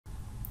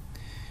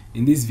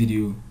In this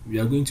video, we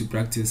are going to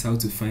practice how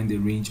to find the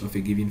range of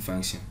a given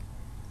function.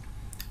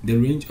 The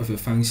range of a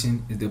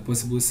function is the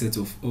possible set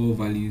of all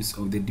values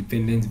of the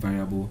dependent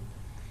variable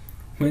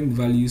when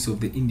values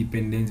of the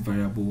independent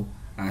variable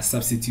are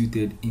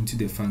substituted into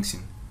the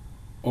function.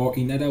 Or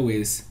in other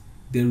words,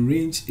 the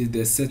range is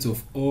the set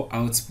of all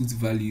output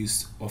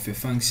values of a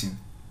function.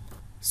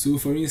 So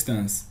for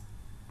instance,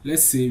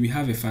 let's say we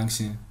have a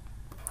function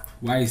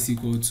y is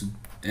equal to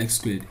x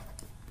squared,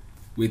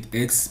 with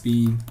x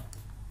being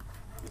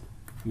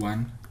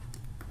 1,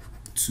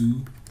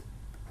 2,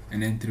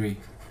 and then 3.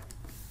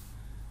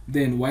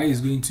 Then y is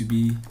going to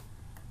be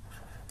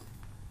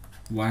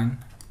 1,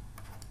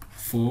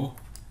 4,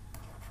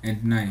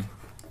 and 9,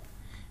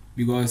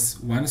 because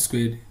 1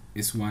 squared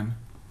is 1,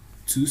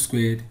 2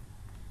 squared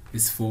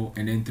is 4,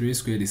 and then 3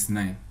 squared is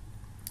 9.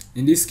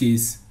 In this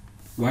case,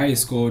 y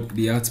is called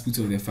the output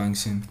of the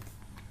function,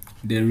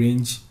 the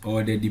range,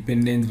 or the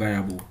dependent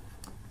variable,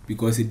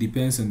 because it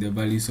depends on the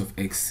values of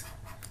x,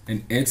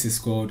 and x is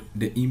called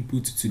the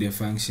input to the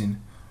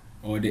function,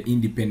 or the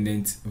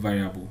independent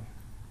variable.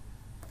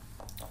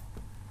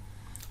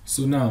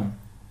 So now,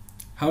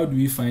 how do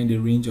we find the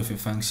range of a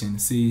function?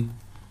 Say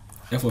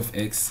f of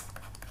x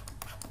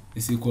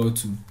is equal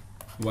to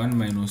 1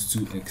 minus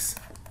 2x.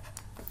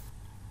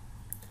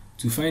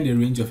 To find the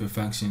range of a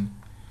function,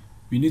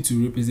 we need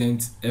to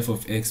represent f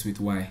of x with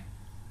y.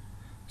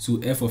 So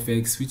f of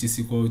x, which is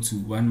equal to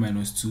 1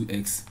 minus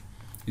 2x,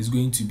 is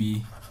going to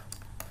be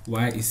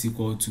y is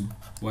equal to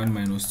 1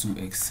 minus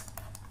 2x.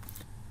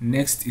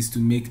 Next is to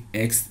make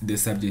x the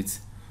subject.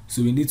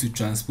 So we need to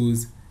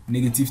transpose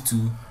negative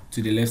 2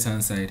 to the left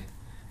hand side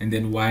and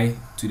then y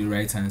to the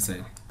right hand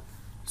side.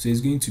 So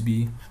it's going to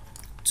be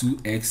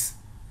 2x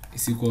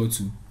is equal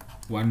to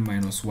 1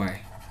 minus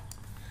y.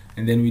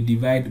 And then we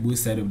divide both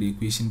sides of the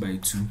equation by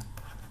 2.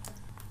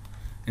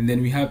 And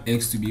then we have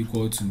x to be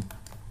equal to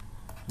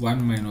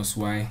 1 minus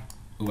y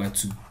over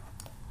 2.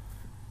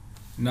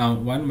 Now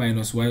 1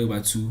 minus y over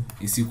 2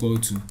 is equal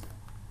to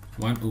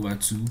 1 over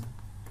 2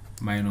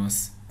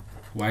 minus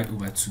y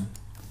over 2.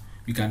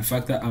 We can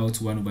factor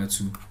out 1 over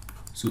 2.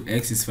 So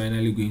x is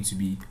finally going to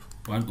be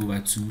 1 over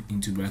 2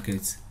 into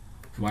brackets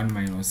 1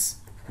 minus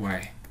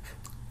y.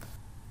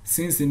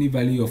 Since any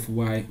value of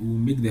y will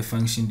make the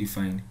function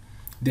defined,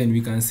 then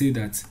we can say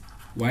that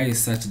y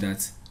is such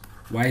that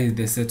y is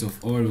the set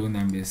of all real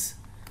numbers,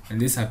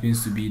 and this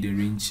happens to be the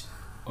range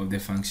of the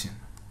function.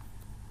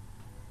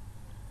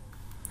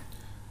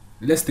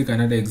 Let's take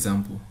another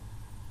example.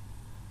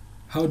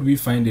 How do we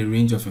find the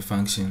range of a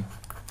function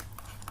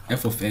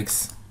f of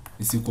x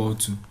is equal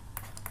to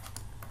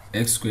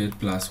x squared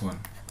plus 1?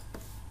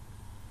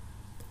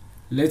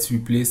 Let's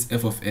replace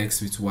f of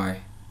x with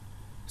y.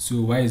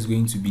 So y is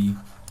going to be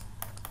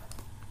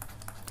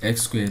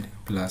x squared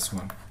plus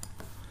 1.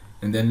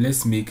 And then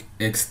let's make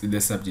x the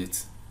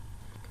subject.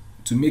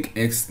 To make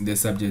x the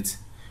subject,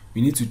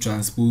 we need to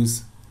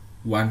transpose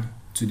 1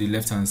 to the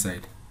left hand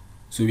side.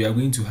 So we are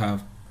going to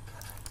have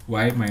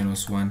y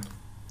minus 1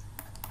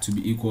 to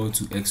be equal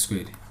to x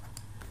squared.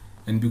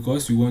 And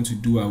because we want to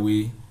do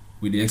away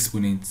with the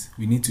exponent,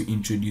 we need to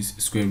introduce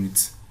square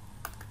roots.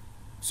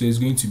 So it's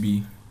going to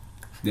be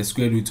the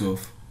square root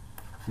of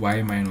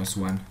y minus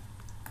 1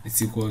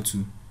 is equal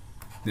to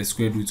the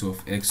square root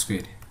of x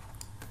squared.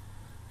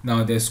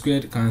 Now the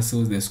squared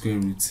cancels the square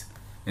root,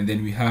 and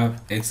then we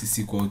have x is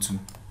equal to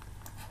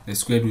the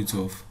square root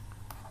of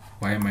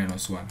y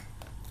minus 1.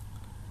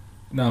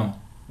 Now,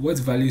 what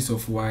values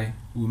of y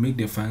will make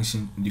the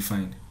function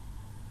defined?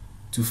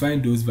 To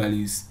find those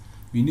values,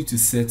 we need to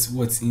set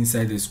what's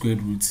inside the square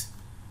root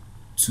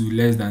to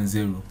less than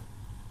 0.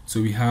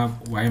 So we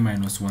have y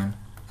minus 1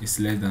 is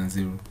less than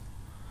 0.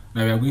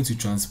 Now we are going to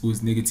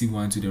transpose negative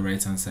 1 to the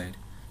right hand side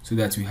so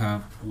that we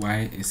have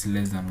y is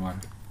less than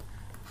 1.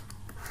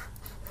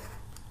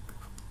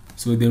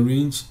 So the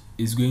range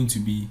is going to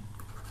be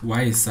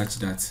y is such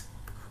that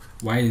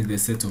y is the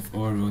set of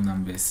all real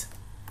numbers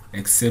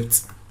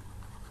except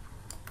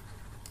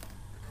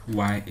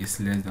y is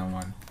less than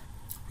 1,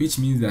 which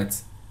means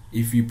that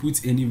if we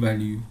put any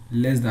value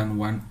less than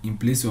 1 in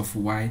place of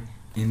y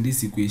in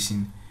this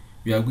equation,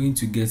 we are going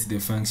to get the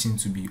function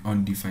to be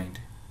undefined.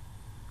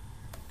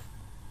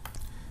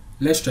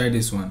 Let's try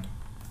this one.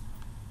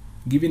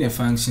 Given a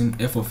function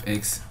f of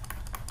x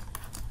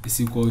is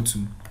equal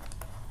to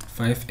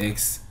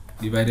 5x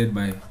divided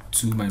by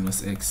 2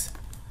 minus x.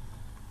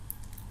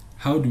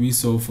 How do we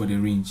solve for the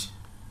range?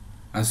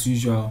 As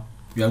usual,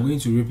 we are going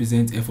to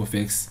represent f of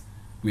x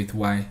with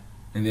y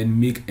and then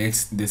make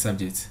x the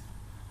subject.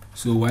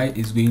 So y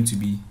is going to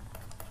be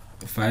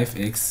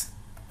 5x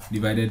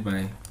divided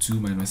by 2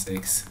 minus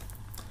x.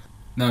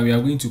 Now we are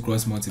going to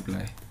cross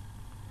multiply.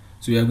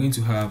 So we are going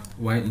to have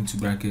y into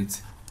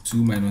bracket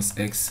 2 minus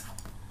x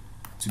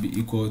to be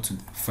equal to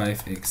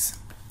 5x.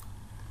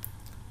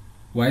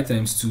 Y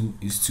times 2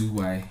 is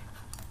 2y,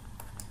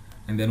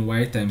 and then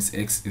y times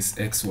x is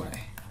xy,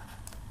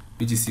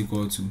 which is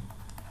equal to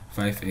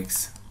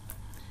 5x.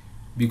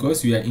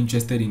 Because we are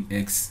interested in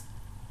x,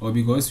 or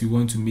because we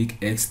want to make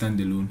x stand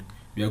alone,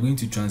 we are going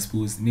to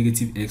transpose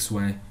negative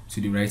xy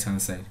to the right hand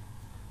side.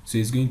 So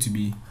it's going to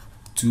be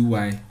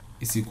 2y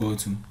is equal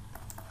to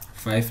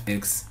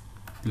 5x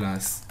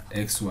plus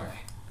xy.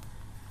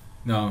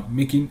 Now,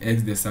 making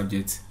x the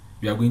subject,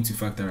 we are going to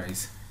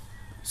factorize.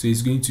 So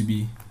it's going to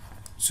be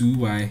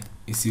 2y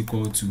is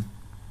equal to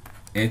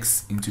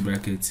x into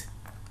bracket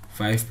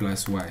 5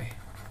 plus y.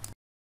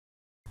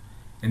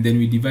 And then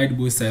we divide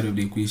both sides of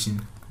the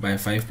equation by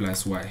 5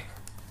 plus y.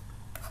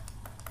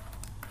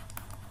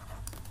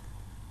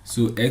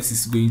 So x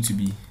is going to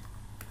be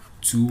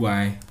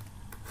 2y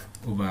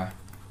over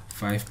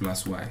 5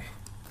 plus y.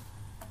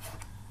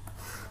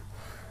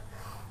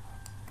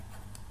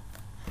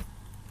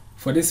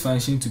 For this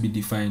function to be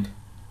defined,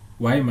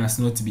 y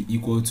must not be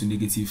equal to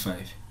negative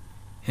 5.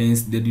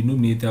 Hence, the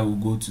denominator will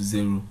go to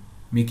 0,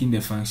 making the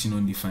function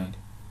undefined.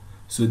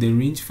 So the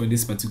range for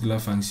this particular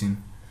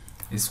function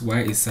is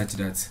y is such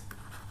that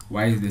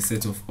y is the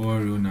set of all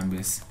real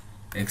numbers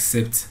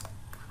except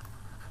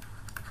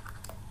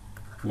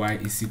y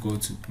is equal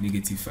to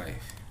negative 5.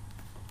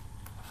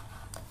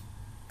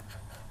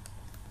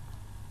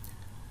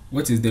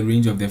 What is the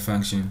range of the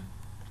function?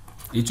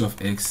 H of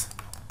x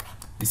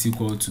is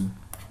equal to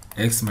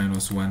x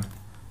minus 1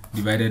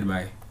 divided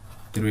by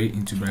 3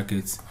 into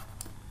brackets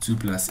 2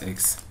 plus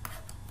x.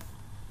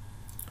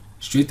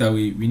 Straight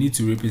away, we need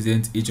to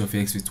represent h of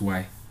x with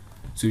y.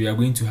 So we are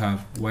going to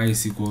have y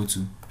is equal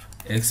to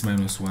x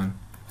minus 1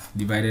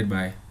 divided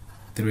by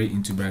 3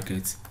 into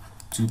brackets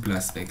 2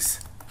 plus x.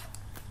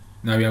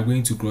 Now we are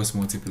going to cross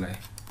multiply.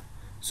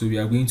 So we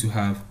are going to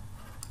have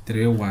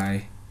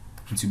 3y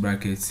into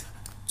brackets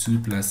 2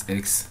 plus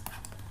x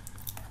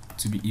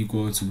to be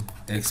equal to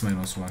x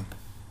minus 1.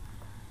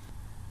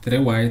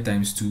 3y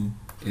times 2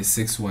 is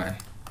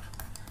 6y,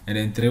 and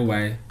then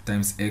 3y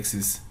times x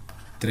is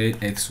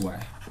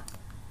 3xy,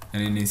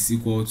 and then it's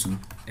equal to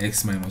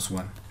x minus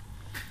 1.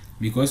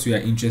 Because we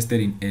are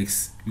interested in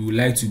x, we would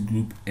like to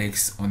group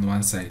x on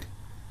one side.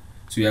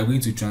 So we are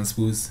going to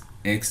transpose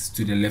x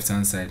to the left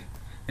hand side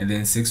and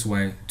then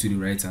 6y to the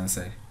right hand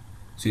side.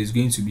 So it's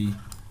going to be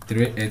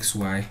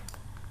 3xy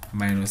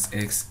minus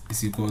x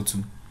is equal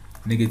to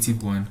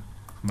negative 1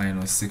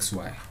 minus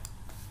 6y.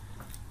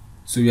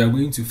 So we are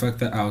going to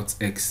factor out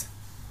x.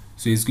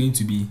 So it's going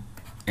to be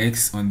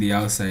x on the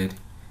outside,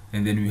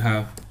 and then we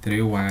have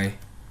 3y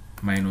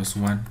minus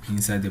 1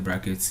 inside the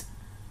bracket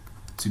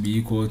to be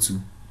equal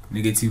to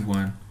negative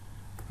 1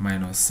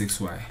 minus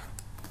 6y.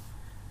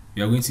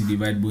 We are going to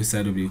divide both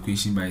sides of the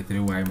equation by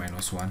 3y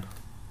minus 1.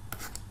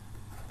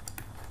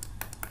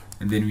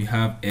 And then we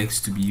have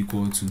x to be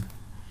equal to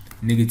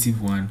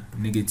negative 1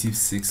 negative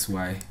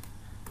 6y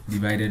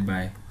divided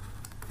by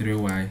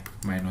 3y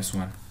minus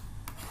 1.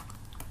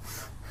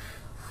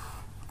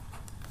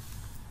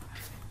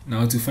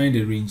 Now, to find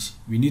the range,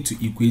 we need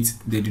to equate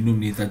the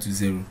denominator to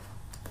 0.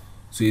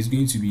 So it's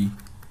going to be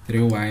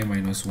 3y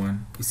minus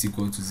 1 is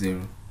equal to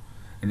 0.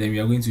 And then we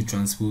are going to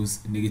transpose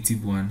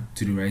negative 1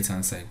 to the right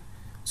hand side.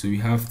 So we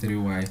have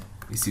 3y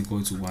is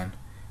equal to 1.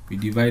 We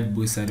divide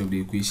both sides of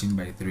the equation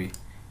by 3.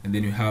 And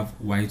then we have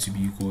y to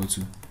be equal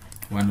to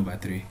 1 over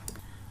 3.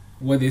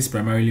 What this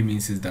primarily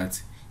means is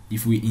that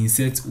if we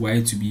insert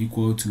y to be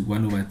equal to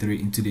 1 over 3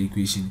 into the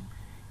equation,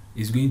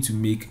 it's going to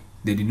make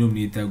the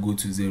denominator go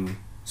to 0,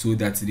 so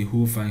that the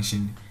whole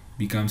function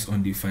becomes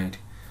undefined.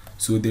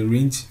 So the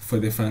range for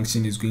the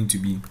function is going to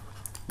be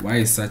y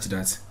is such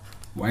that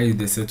y is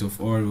the set of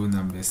all real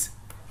numbers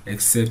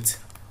except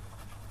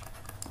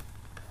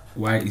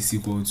y is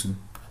equal to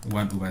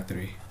 1 over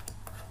 3.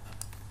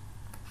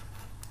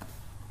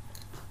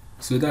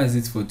 So that's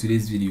it for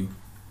today's video.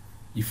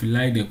 If you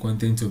like the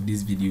content of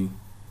this video,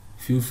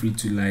 feel free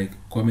to like,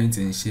 comment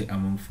and share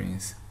among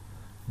friends.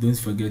 Don't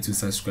forget to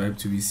subscribe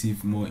to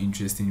receive more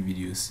interesting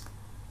videos.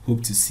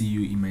 Hope to see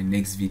you in my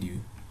next video.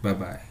 Bye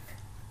bye.